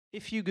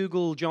If you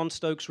Google John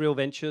Stokes Real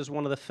Ventures,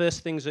 one of the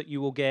first things that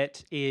you will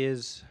get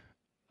is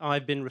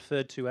I've been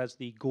referred to as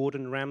the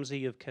Gordon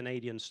Ramsay of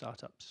Canadian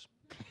startups.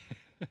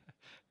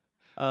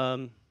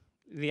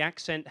 The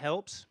accent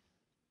helps,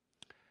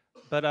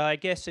 but I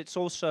guess it's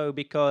also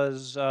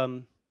because I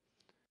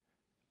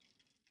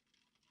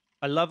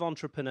love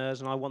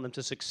entrepreneurs and I want them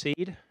to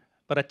succeed,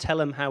 but I tell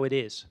them how it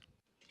is,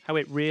 how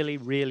it really,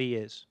 really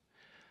is.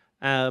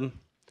 You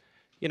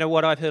know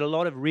what, I've heard a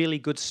lot of really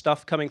good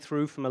stuff coming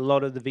through from a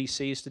lot of the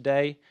VCs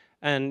today,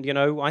 and you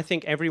know, I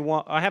think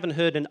everyone, I haven't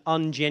heard an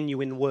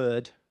ungenuine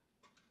word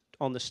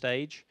on the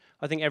stage.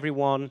 I think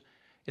everyone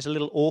is a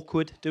little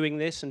awkward doing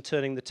this and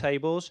turning the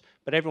tables,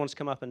 but everyone's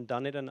come up and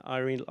done it, and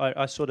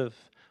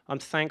I'm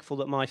thankful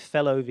that my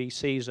fellow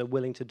VCs are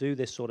willing to do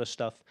this sort of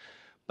stuff.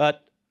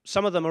 But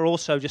some of them are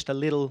also just a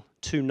little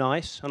too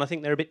nice, and I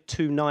think they're a bit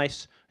too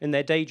nice in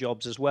their day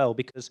jobs as well,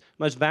 because the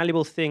most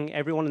valuable thing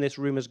everyone in this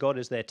room has got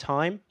is their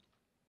time.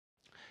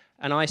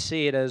 And I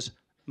see it as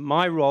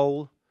my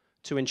role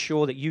to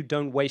ensure that you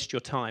don't waste your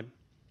time.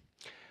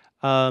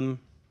 And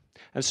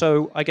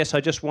so I guess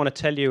I just want to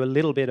tell you a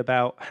little bit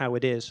about how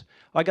it is.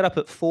 I got up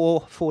at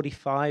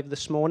 4:45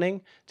 this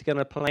morning to get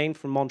on a plane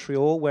from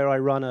Montreal, where I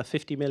run a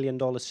 $50 million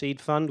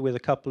seed fund with a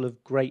couple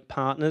of great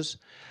partners.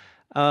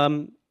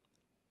 I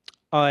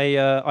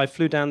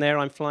flew down there.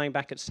 I'm flying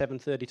back at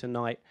 7:30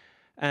 tonight.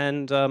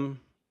 And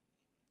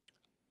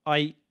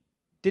I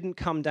didn't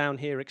come down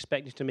here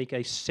expecting to make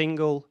a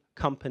single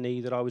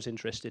company that I was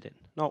interested in,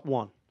 not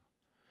one.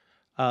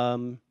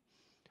 I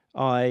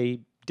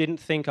didn't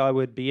think I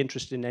would be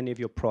interested in any of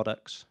your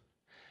products.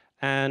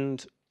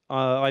 And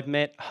I've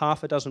met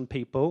half a dozen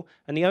people,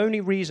 and the only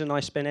reason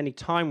I spend any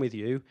time with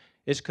you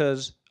is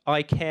because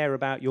I care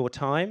about your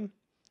time.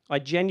 I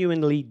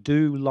genuinely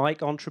do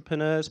like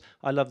entrepreneurs.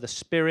 I love the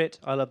spirit,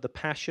 I love the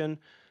passion,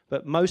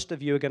 but most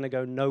of you are going to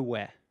go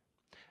nowhere.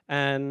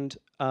 And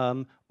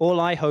all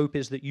I hope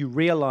is that you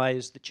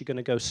realize that you're going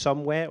to go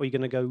somewhere or you're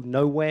going to go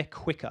nowhere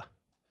quicker.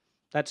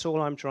 That's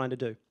all I'm trying to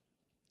do.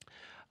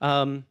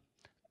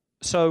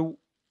 So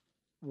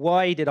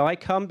why did I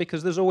come?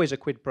 Because there's always a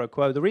quid pro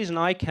quo. The reason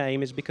I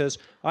came is because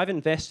I've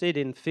invested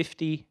in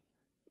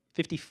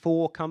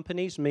 54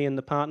 companies, me and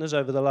the partners,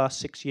 over the last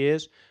 6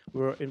 years.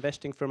 We're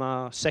investing from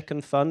our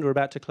second fund. We're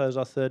about to close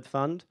our third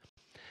fund.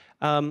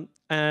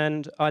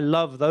 And I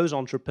love those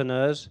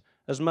entrepreneurs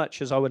as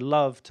much as I would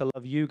love to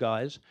love you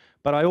guys,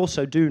 but I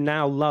also do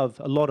now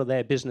love a lot of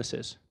their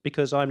businesses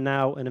because I'm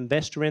now an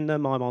investor in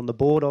them, I'm on the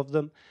board of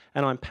them,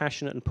 and I'm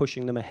passionate and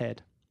pushing them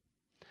ahead.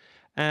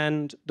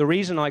 And the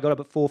reason I got up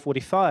at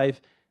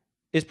 4:45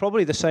 is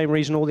probably the same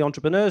reason all the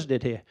entrepreneurs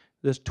did here.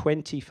 There's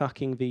 20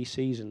 fucking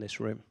VCs in this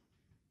room.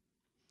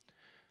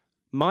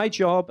 My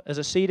job as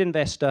a seed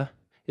investor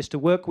is to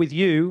work with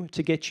you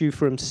to get you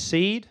from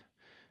seed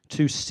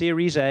to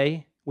Series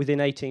A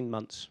within 18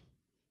 months.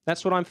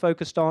 That's what I'm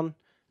focused on,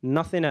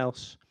 nothing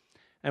else.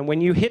 And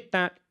when you hit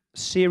that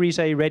Series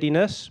A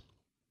readiness,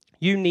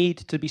 you need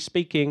to be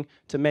speaking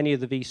to many of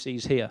the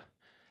VCs here.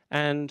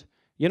 And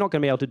you're not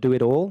going to be able to do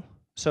it all,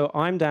 so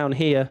I'm down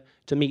here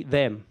to meet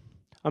them.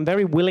 I'm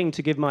very willing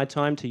to give my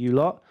time to you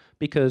lot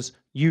because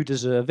you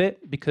deserve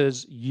it,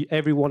 because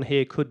everyone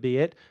here could be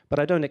it, but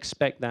I don't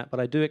expect that. But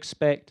I do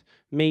expect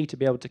me to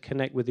be able to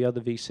connect with the other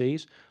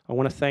VCs. I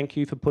want to thank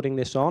you for putting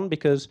this on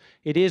because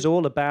it is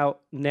all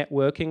about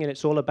networking and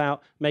it's all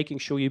about making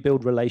sure you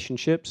build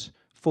relationships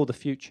for the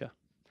future.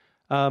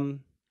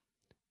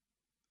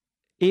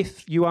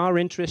 If you are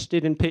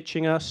interested in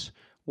pitching us,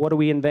 what do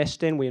we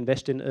invest in? We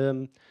invest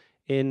in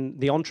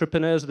the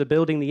entrepreneurs that are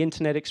building the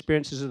internet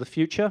experiences of the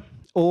future,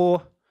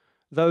 or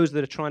those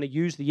that are trying to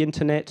use the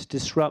internet to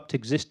disrupt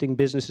existing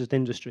businesses and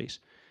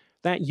industries.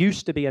 That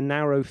used to be a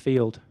narrow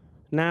field.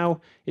 Now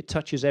it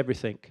touches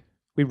everything.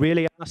 We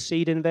really are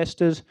seed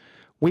investors.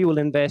 We will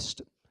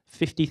invest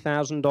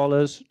 $50,000,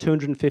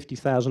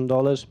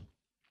 $250,000.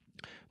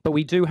 But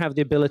we do have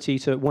the ability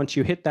to, once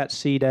you hit that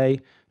seed A,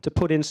 to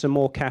put in some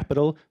more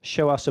capital,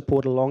 show our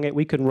support along it.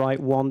 We can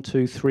write $1,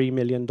 $2, $3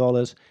 million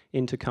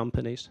into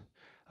companies.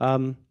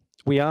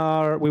 We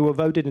were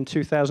voted in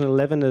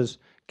 2011 as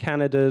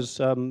Canada's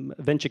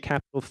Venture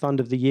Capital Fund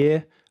of the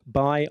Year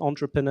by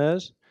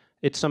entrepreneurs.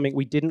 It's something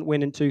we didn't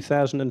win in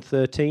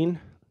 2013.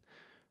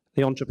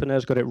 The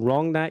entrepreneurs got it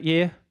wrong that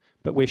year,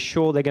 but we're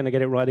sure they're going to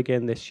get it right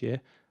again this year.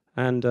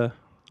 And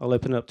I'll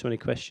open it up to any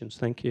questions.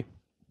 Thank you.